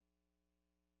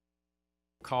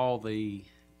call the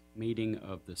meeting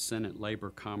of the Senate Labor,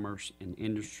 Commerce, and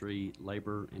Industry,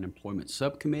 Labor, and Employment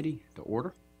Subcommittee to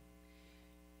order.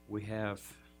 We have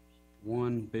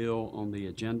one bill on the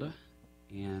agenda,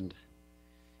 and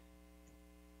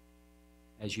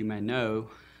as you may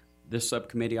know, this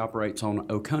subcommittee operates on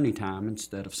Oconee time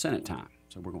instead of Senate time,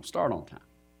 so we're going to start on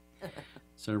time.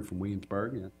 Senator from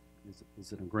Williamsburg,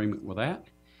 is in agreement with that.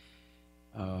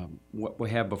 What we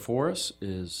have before us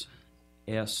is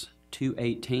S.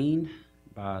 218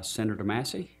 by Senator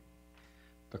Massey.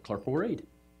 The clerk will read.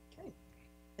 Okay,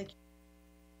 thank you.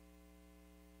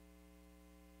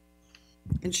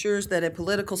 Ensures that a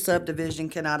political subdivision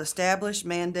cannot establish,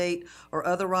 mandate, or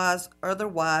otherwise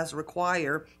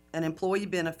require an employee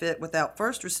benefit without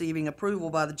first receiving approval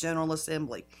by the General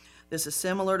Assembly. This is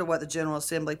similar to what the General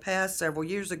Assembly passed several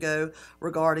years ago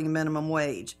regarding minimum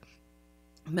wage.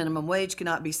 Minimum wage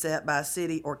cannot be set by a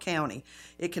city or county.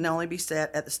 It can only be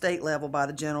set at the state level by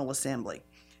the General Assembly.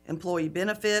 Employee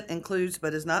benefit includes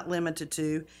but is not limited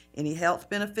to any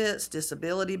health benefits,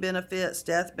 disability benefits,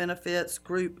 death benefits,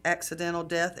 group accidental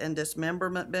death and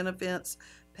dismemberment benefits,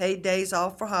 paid days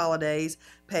off for holidays,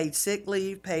 paid sick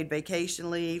leave, paid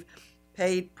vacation leave,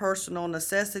 paid personal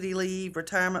necessity leave,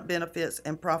 retirement benefits,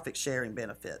 and profit sharing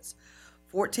benefits.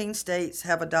 14 states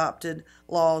have adopted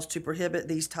laws to prohibit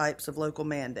these types of local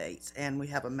mandates, and we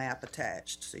have a map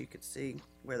attached so you can see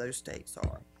where those states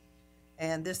are.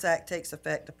 And this act takes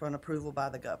effect upon approval by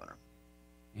the governor.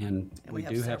 And we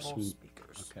do have several some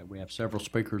speakers. Okay, we have several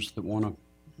speakers that want to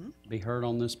be heard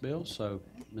on this bill. So,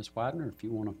 Ms. Widener, if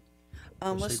you want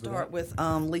to Let's start with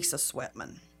Lisa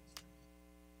Sweatman.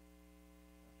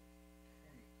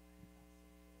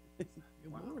 Good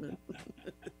morning.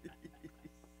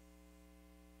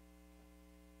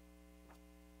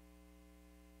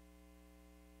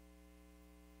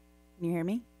 Can you hear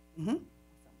me? Mm-hmm.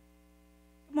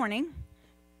 Good morning,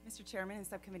 Mr. Chairman and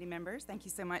subcommittee members. Thank you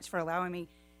so much for allowing me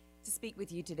to speak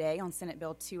with you today on Senate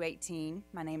Bill 218.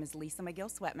 My name is Lisa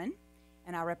McGill Sweatman,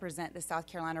 and I represent the South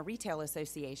Carolina Retail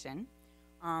Association.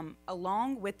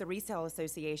 Along with the Retail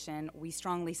Association, we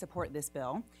strongly support this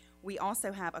bill. We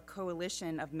also have a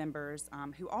coalition of members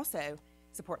who also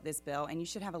support this bill, and you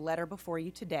should have a letter before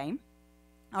you today.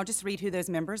 I'll just read who those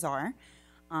members are.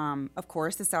 Of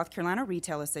course, the South Carolina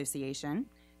Retail Association,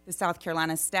 the South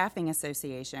Carolina Staffing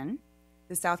Association,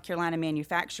 the South Carolina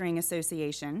Manufacturing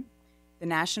Association, the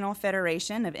National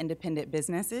Federation of Independent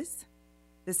Businesses,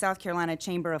 the South Carolina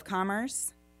Chamber of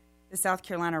Commerce, the South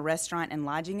Carolina Restaurant and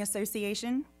Lodging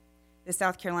Association, the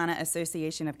South Carolina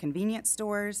Association of Convenience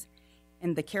Stores,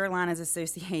 and the Carolinas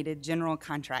Associated General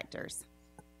Contractors.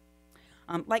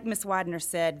 Like Ms. Widener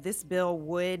said, this bill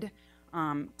would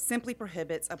simply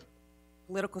prohibits a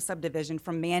political subdivision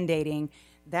from mandating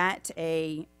that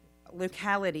a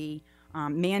locality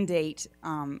mandate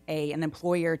an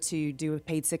employer to do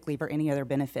paid sick leave or any other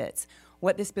benefits.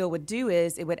 What this bill would do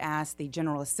is it would ask the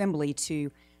General Assembly to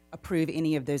approve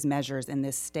any of those measures in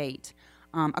this state.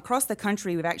 Across the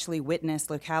country, we've actually witnessed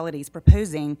localities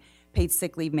proposing paid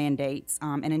sick leave mandates,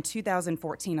 and in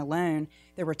 2014 alone,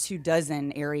 there were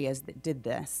 24 areas that did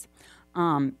this.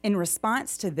 In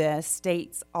response to this,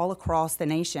 states all across the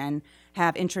nation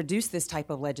have introduced this type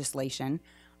of legislation,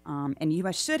 and you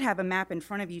should have a map in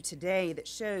front of you today that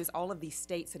shows all of these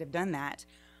states that have done that.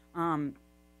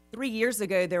 3 years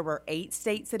ago, there were 8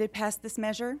 states that had passed this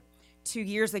measure. 2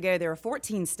 years ago, there were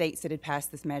 14 states that had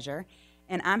passed this measure.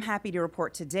 And I'm happy to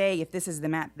report today, if this is the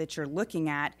map that you're looking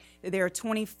at, that there are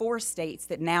 24 states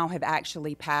that now have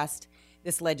actually passed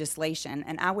this legislation.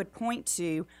 And I would point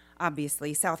to,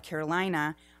 obviously, South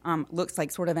Carolina looks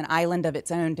like sort of an island of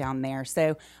its own down there.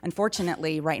 So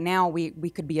unfortunately, right now, we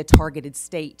could be a targeted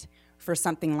state for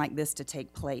something like this to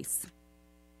take place.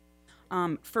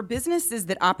 For businesses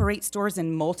that operate stores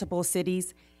in multiple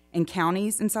cities and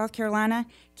counties in South Carolina,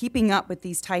 keeping up with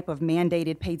these type of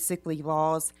mandated paid sick leave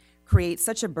laws creates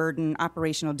such a burden,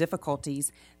 operational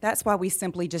difficulties. That's why we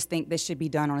simply just think this should be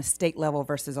done on a state level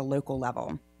versus a local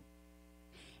level.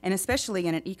 And especially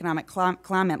in an economic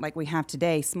climate like we have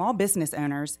today, small business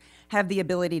owners have the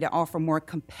ability to offer more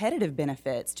competitive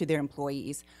benefits to their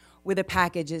employees with a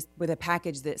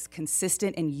package that's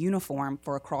consistent and uniform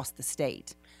for across the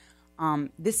state.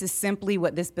 This is simply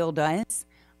what this bill does.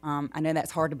 I know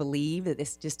that's hard to believe, that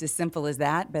it's just as simple as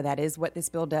that, but that is what this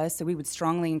bill does. So we would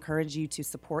strongly encourage you to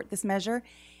support this measure.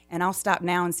 And I'll stop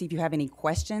now and see if you have any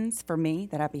questions for me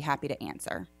that I'd be happy to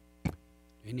answer.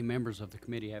 Any members of the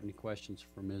committee have any questions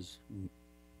for Ms.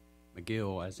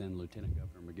 McGill, as in Lieutenant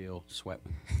Governor McGill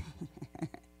Sweatman?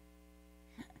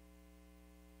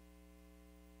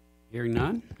 Hearing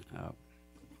none,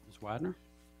 Ms. Widener,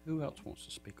 who else wants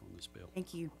to speak on this bill?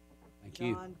 Thank you. Thank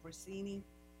you. John Brasini,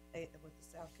 with the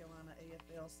South Carolina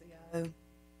AFL-CIO.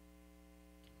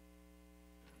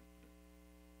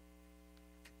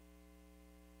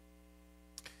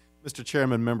 Mr.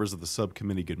 Chairman, members of the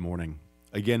subcommittee, good morning.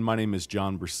 Again, my name is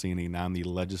John Brasini, and I'm the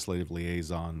legislative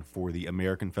liaison for the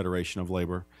American Federation of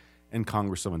Labor and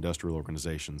Congress of Industrial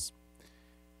Organizations.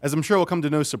 As I'm sure will come to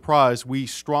no surprise, we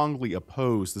strongly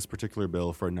oppose this particular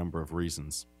bill for a number of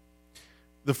reasons.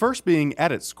 The first being,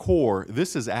 at its core,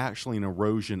 this is actually an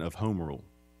erosion of home rule.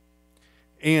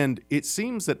 And it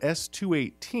seems that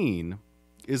S-218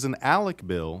 is an ALEC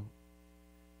bill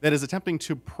that is attempting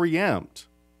to preempt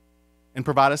and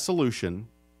provide a solution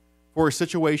for a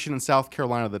situation in South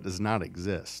Carolina that does not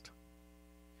exist.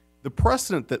 The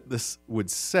precedent that this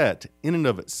would set in and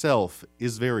of itself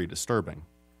is very disturbing.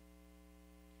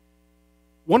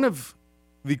 One of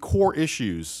the core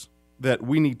issues that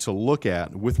we need to look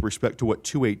at with respect to what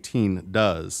 218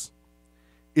 does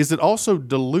is it also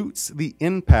dilutes the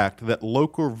impact that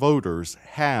local voters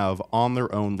have on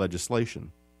their own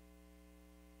legislation.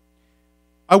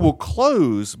 I will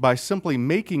close by simply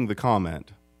making the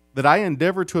comment that I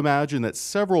endeavor to imagine that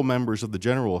several members of the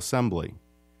General Assembly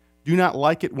do not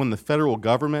like it when the federal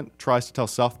government tries to tell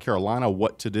South Carolina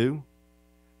what to do.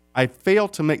 I fail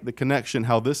to make the connection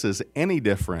how this is any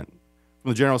different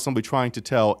from the General Assembly trying to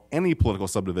tell any political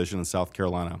subdivision in South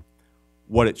Carolina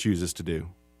what it chooses to do.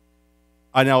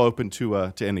 I now open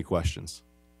to any questions.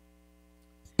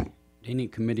 Do any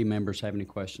committee members have any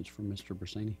questions for Mr.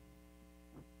 Brasini?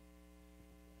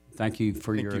 Thank you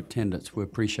for your attendance. We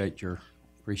appreciate your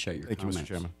comments. Thank you, Mr.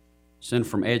 Chairman. Senator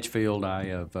from Edgefield, I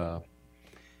have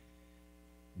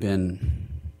been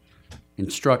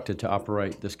instructed to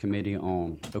operate this committee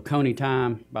on Oconee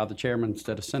time by the chairman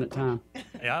instead of Senate time.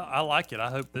 Yeah, I like it. I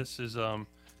hope this is a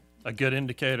good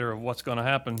indicator of what's going to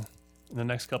happen in the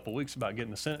next couple of weeks about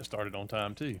getting the Senate started on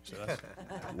time, too. So that's,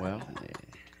 Well,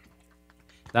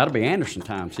 that'll be Anderson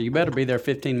time, so you better be there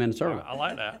 15 minutes early. I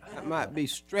like that. I might be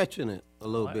stretching it a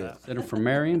little like bit. that. Senator from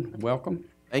Marion, welcome.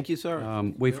 Thank you,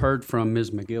 sir. We've heard from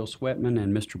Ms. McGill-Sweatman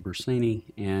and Mr. Brasini,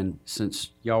 and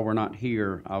since y'all were not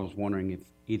here, I was wondering if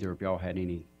either of y'all had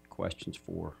any questions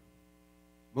for.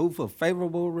 Move for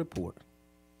favorable report.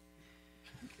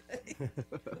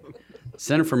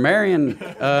 Senator from Marion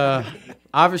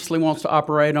obviously wants to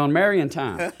operate on Marion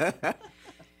time.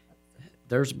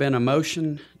 There's been a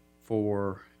motion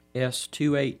for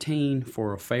S-218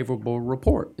 for a favorable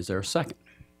report. Is there a second?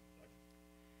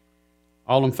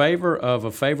 All in favor of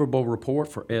a favorable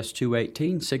report for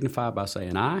S-218 signify by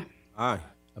saying aye. Aye.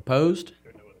 Opposed?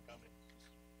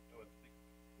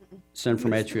 Senator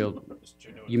from Edgefield,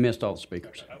 you missed all the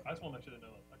speakers. I just want to make sure they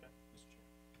know that. Okay.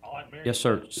 I like Mary. Yes,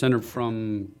 sir. Senator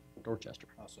from Dorchester.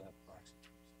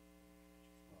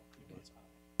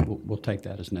 We'll take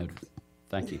that as noted.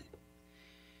 Thank you.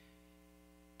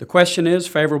 The question is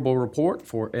favorable report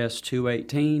for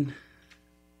S-218.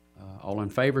 All in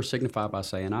favor signify by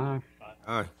saying aye.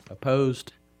 Aye.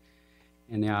 Opposed?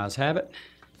 And the ayes have it.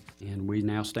 And we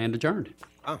now stand adjourned.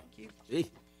 Gee.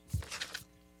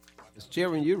 Mr.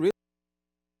 Chairman, you really